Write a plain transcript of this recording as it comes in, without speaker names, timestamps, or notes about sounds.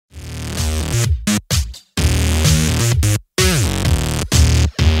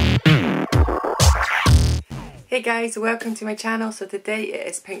Hey guys, welcome to my channel. So today it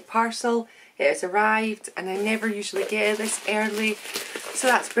is Pink Parcel. It has arrived and I never usually get it this early, so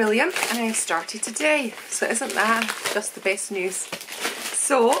that's brilliant, and I have started today. So isn't that just the best news?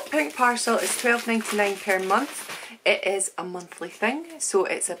 So Pink Parcel is £12.99 per month. It is a monthly thing, so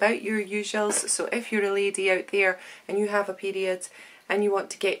it's about your usuals. So if you're a lady out there and you have a period and you want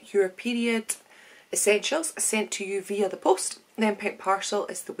to get your period essentials sent to you via the post, then Pink Parcel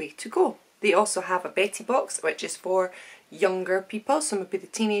is the way to go. They also have a Betty box, which is for younger people, so maybe the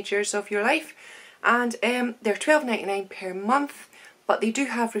teenagers of your life, and they're £12.99 per month, but they do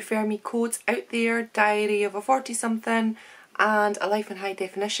have Refer Me codes out there. Diary of a 40-something and A Life in High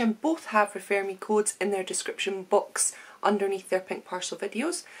Definition both have Refer Me codes in their description box underneath their Pink Parcel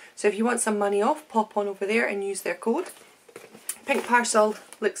videos. So if you want some money off, pop on over there and use their code. Pink Parcel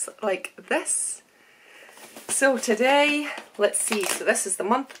looks like this. So today, let's see, so this is the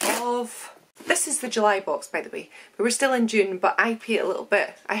month of, this is the July box by the way, but we're still in June, but I pay it a little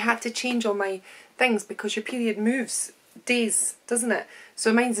bit. I had to change all my things because your period moves days, doesn't it?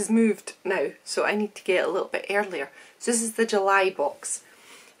 So mine's is moved now, so I need to get it a little bit earlier. So this is the July box,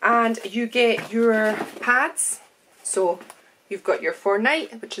 and you get your pads. So you've got your For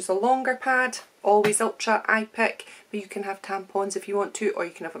Night, which is a longer pad, always ultra, I pick, but you can have tampons if you want to, or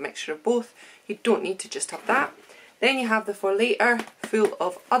you can have a mixture of both. You don't need to just have that. Then you have the For Later, full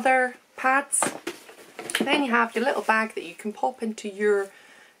of other pads. Then you have your little bag that you can pop into your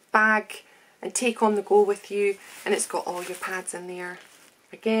bag and take on the go with you, and it's got all your pads in there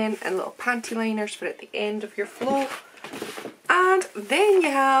again, and little panty liners for at the end of your flow. And then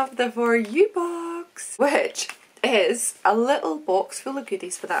you have the For You box, which is a little box full of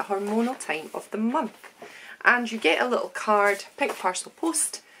goodies for that hormonal time of the month. And you get a little card, Pink Parcel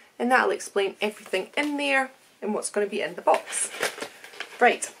Post, and that'll explain everything in there and what's going to be in the box.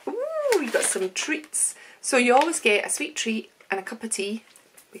 Right, ooh, we got some treats. So you always get a sweet treat and a cup of tea,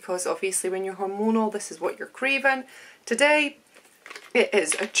 because obviously when you're hormonal, this is what you're craving. Today it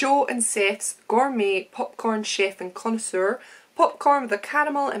is a Joe and Seth's Gourmet Popcorn Chef and Connoisseur popcorn with a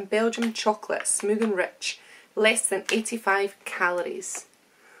caramel and Belgian chocolate, smooth and rich, less than 85 calories.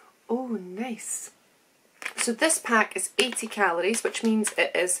 Oh, nice. So this pack is 80 calories, which means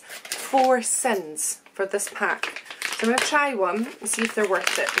it is 4 sins for this pack. So I'm going to try one and see if they're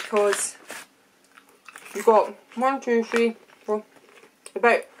worth it, because you've got 1, 2, 3, 4,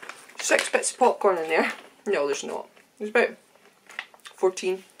 about 6 bits of popcorn in there. No, there's not. There's about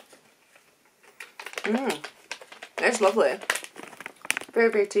 14. That's lovely. Very,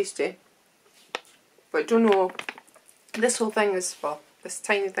 very tasty. But I don't know, this whole thing is, well, this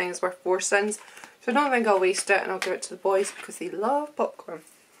tiny thing is worth 4 cents. So I don't think I'll waste it, and I'll give it to the boys because they love popcorn.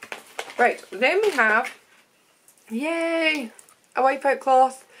 Right, then we have, yay, a wipeout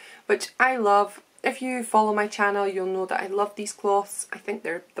cloth, which I love. If you follow my channel, you'll know that I love these cloths. I think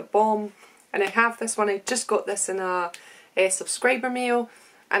they're the bomb. And I have this one, I just got this in a subscriber mail,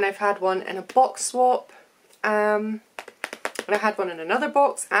 and I've had one in a box swap, and I had one in another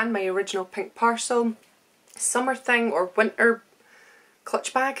box, and my original Pink Parcel summer thing or winter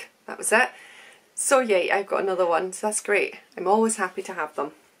clutch bag, that was it. So yay, I've got another one, so that's great. I'm always happy to have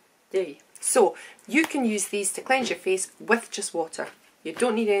them. Yay. So you can use these to cleanse your face with just water. You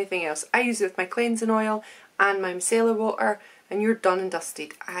don't need anything else. I use it with my cleansing oil and my micellar water, and you're done and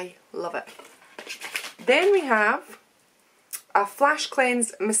dusted. I love it. Then we have a Flash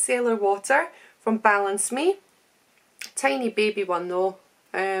Cleanse Micellar Water from Balance Me. Tiny baby one though,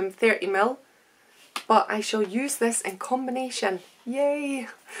 30ml. But I shall use this in combination. Yay!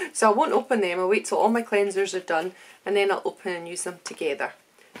 So I won't open them, I'll wait till all my cleansers are done, and then I'll open and use them together.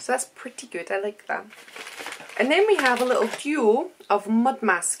 So that's pretty good, I like that. And then we have a little duo of Mud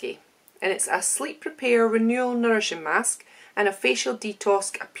Masky, and it's a Sleep Repair Renewal Nourishing Mask and a Facial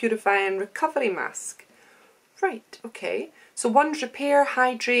Detox Purifying Recovery Mask. Right, okay. So one's Repair,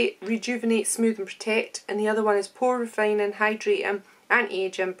 Hydrate, Rejuvenate, Smooth and Protect, and the other one is Pore Refining, Hydrating,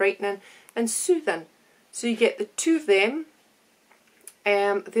 Anti-Aging, Brightening and Soothing. So you get the 2 of them.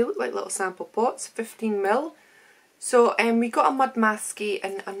 They look like little sample pots, 15ml. So we got a Mud Masky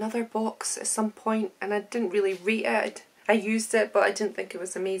in another box at some point, and I didn't really rate it. I used it, but I didn't think it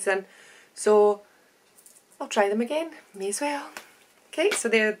was amazing. So I'll try them again, may as well. Okay, so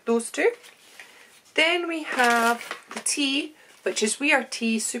there are those 2. Then we have the tea, which is We Are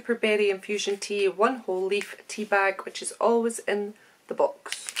Tea Super Berry Infusion Tea, 1 whole leaf tea bag, which is always in the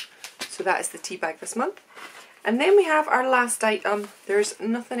box. So that is the tea bag this month. And then we have our last item. There's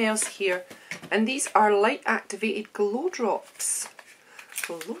nothing else here. And these are light activated glow drops.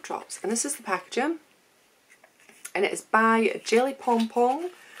 Glow drops. And this is the packaging. And it is by Jelly Pom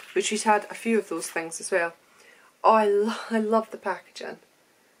Pom, which she's had a few of those things as well. Oh, I love the packaging.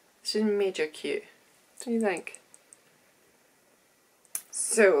 It's just major cute. What do you think?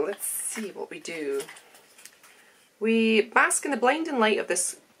 So let's see what we do. We bask in the blinding light of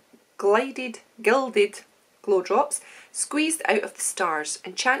this gilded glow drops, squeezed out of the stars.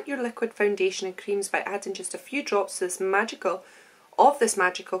 Enchant your liquid foundation and creams by adding just a few drops to this magical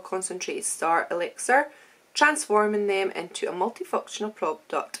concentrated star elixir, transforming them into a multifunctional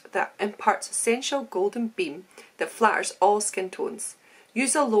product that imparts essential golden beam that flatters all skin tones.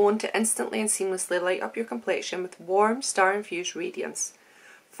 Use alone to instantly and seamlessly light up your complexion with warm, star-infused radiance.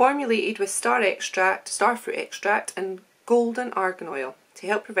 Formulated with starfruit extract and golden argan oil to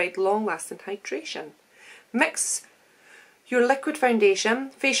help provide long-lasting hydration. Mix your liquid foundation,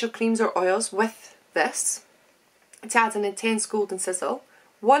 facial creams or oils with this to add an intense golden sizzle.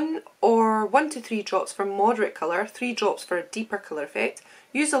 1 to 3 drops for moderate colour, 3 drops for a deeper colour effect.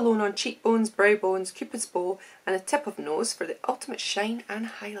 Use alone on cheekbones, brow bones, cupid's bow and the tip of nose for the ultimate shine and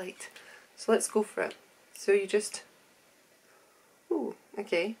highlight. So let's go for it. So you just... Ooh,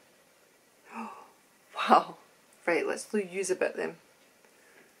 okay. Wow. Right, let's use a bit then.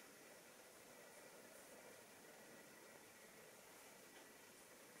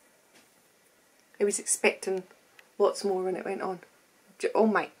 I was expecting lots more when it went on. Oh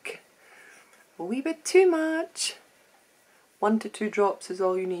my, a wee bit too much. 1 to 2 drops is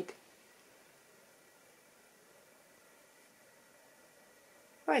all you need.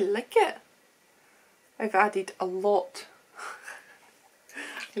 Oh, I like it. I've added a lot.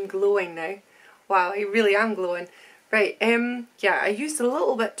 I'm glowing now. Wow, I really am glowing. Right, yeah, I used a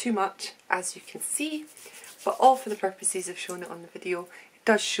little bit too much, as you can see, but all for the purposes of showing it on the video. It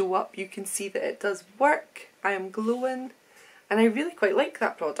does show up, you can see that it does work. I am glowing, and I really quite like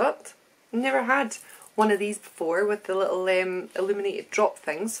that product. I've never had one of these before with the little illuminated drop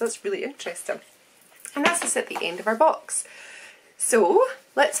things, so that's really interesting. And that's just at the end of our box. So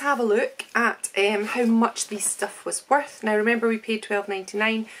let's have a look at how much this stuff was worth. Now remember, we paid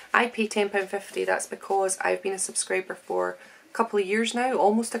 £12.99. I paid £10.50. That's because I've been a subscriber for a couple of years now,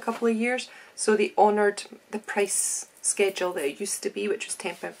 almost a couple of years. So they honoured the price schedule that it used to be, which was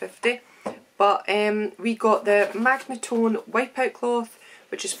 £10.50. But we got the Magnatone Wipeout Cloth,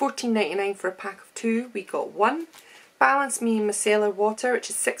 which is £14.99 for a pack of 2. We got 1. Balance Me Micellar Water, which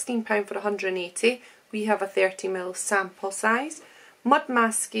is £16 for 180. We have a 30ml sample size. Mud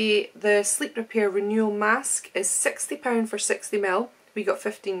Masky, the Sleep Repair Renewal Mask, is £60 for 60ml. We got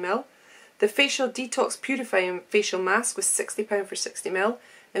 15ml. The Facial Detox Purifying Facial Mask was £60 for 60ml,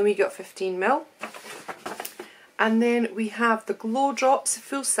 and we got 15ml. And then we have the Glow Drops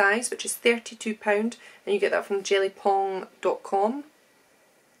full size, which is £32, and you get that from jellypong.com.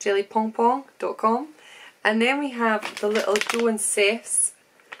 jellypongpong.com. And then we have the little Joe and Seth's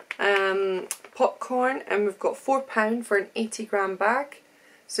popcorn, and we've got £4 for an 80g bag.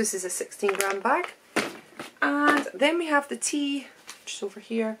 So this is a 16g bag. And then we have the tea, which is over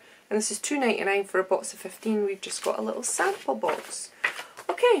here, and this is £2.99 for a box of 15. We've just got a little sample box.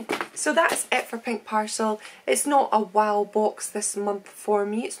 Okay, so that's it for Pink Parcel. It's not a wow box this month for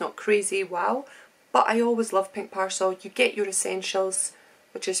me, it's not crazy wow, but I always love Pink Parcel. You get your essentials,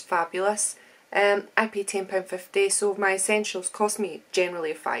 which is fabulous. I pay £10.50, so my essentials cost me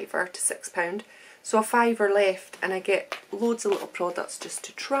generally a £5 to £6. So a £5 left, and I get loads of little products just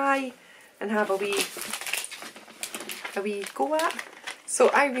to try and have a wee go at. So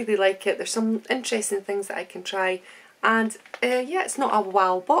I really like it. There's some interesting things that I can try, and yeah, it's not a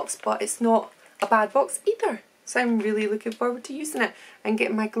wow box, but it's not a bad box either. So I'm really looking forward to using it and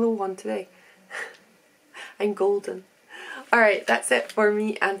getting my glow on today. I'm golden. Alright, that's it for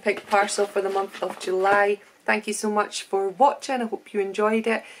me and Pink Parcel for the month of July. Thank you so much for watching. I hope you enjoyed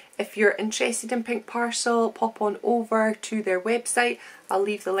it. If you're interested in Pink Parcel, pop on over to their website. I'll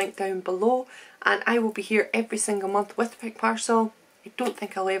leave the link down below. And I will be here every single month with Pink Parcel. I don't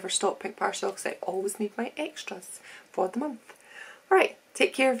think I'll ever stop Pink Parcel because I always need my extras for the month. Alright,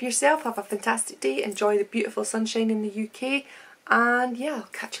 take care of yourself. Have a fantastic day. Enjoy the beautiful sunshine in the UK. And yeah, I'll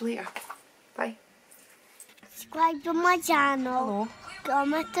catch you later. Bye. Subscribe to my channel. Hello.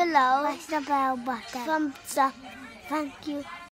 Comment below. Press the bell button. Thumbs up. Thank you.